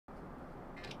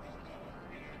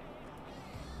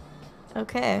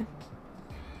Okay.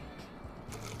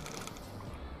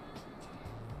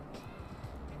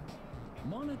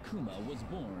 Monokuma was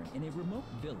born in a remote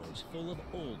village full of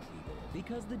old people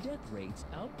because the death rates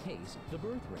outpaced the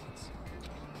birth rates.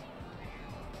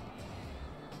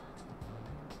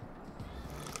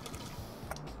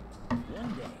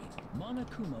 One day,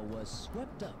 Monokuma was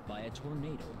swept up by a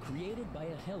tornado created by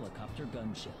a helicopter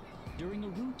gunship during a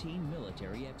routine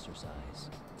military exercise,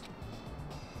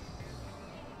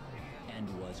 and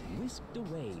was whisked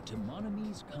away to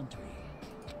Monomi's country.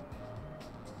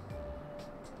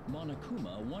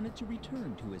 Monokuma wanted to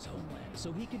return to his homeland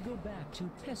so he could go back to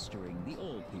pestering the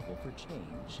old people for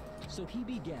change. So he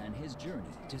began his journey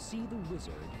to see the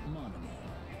wizard Monomi,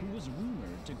 who was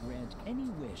rumored to grant any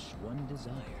wish one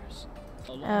desires.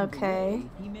 Along the way,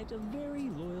 he met a very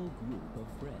loyal group of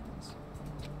friends.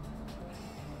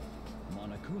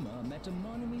 Monokuma met a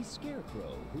Monomi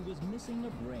scarecrow who was missing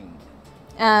a brain.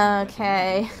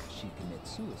 Okay. She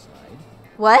commits suicide.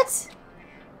 What?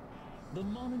 The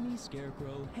Monomi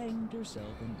scarecrow hanged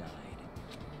herself and died.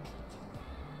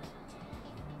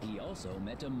 He also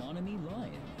met a Monomi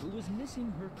lion who was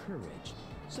missing her courage,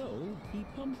 so he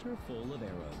pumped her full of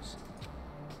arrows.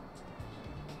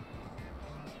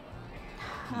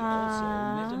 He also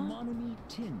met a Monomi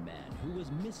tin man who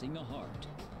was missing a heart,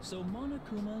 so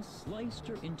Monokuma sliced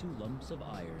her into lumps of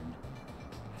iron.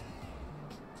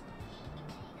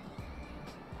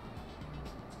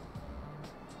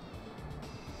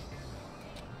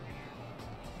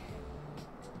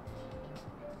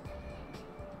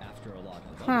 After a lot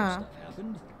of other stuff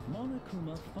happened,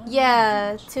 Monokuma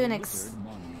finally reached to an the wizard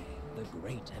Monomi, the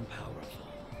great and powerful.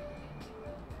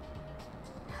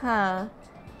 Huh.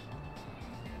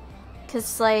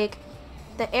 'Cause, like,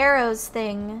 the arrows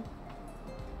thing,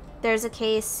 there's a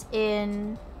case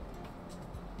in,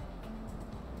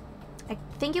 I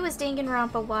think it was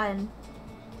Danganronpa 1,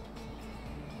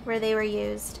 where they were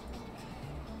used.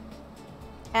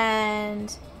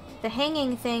 And the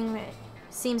hanging thing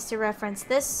seems to reference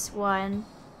this one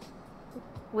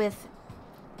with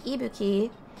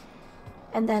Ibuki.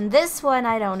 And then this one,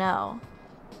 I don't know.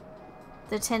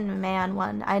 The Tin Man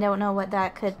one. I don't know what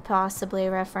that could possibly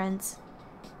reference.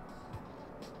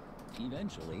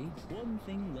 Eventually, one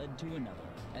thing led to another,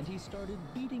 and he started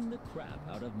beating the crap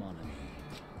out of Monomi.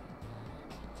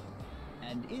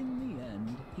 And in the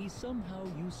end, he somehow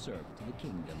usurped the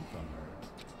kingdom from her.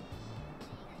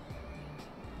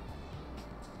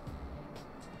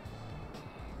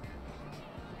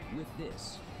 With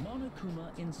this,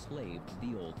 Monokuma enslaved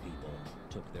the old people,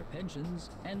 took their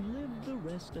pensions, and lived the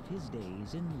rest of his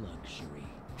days in luxury.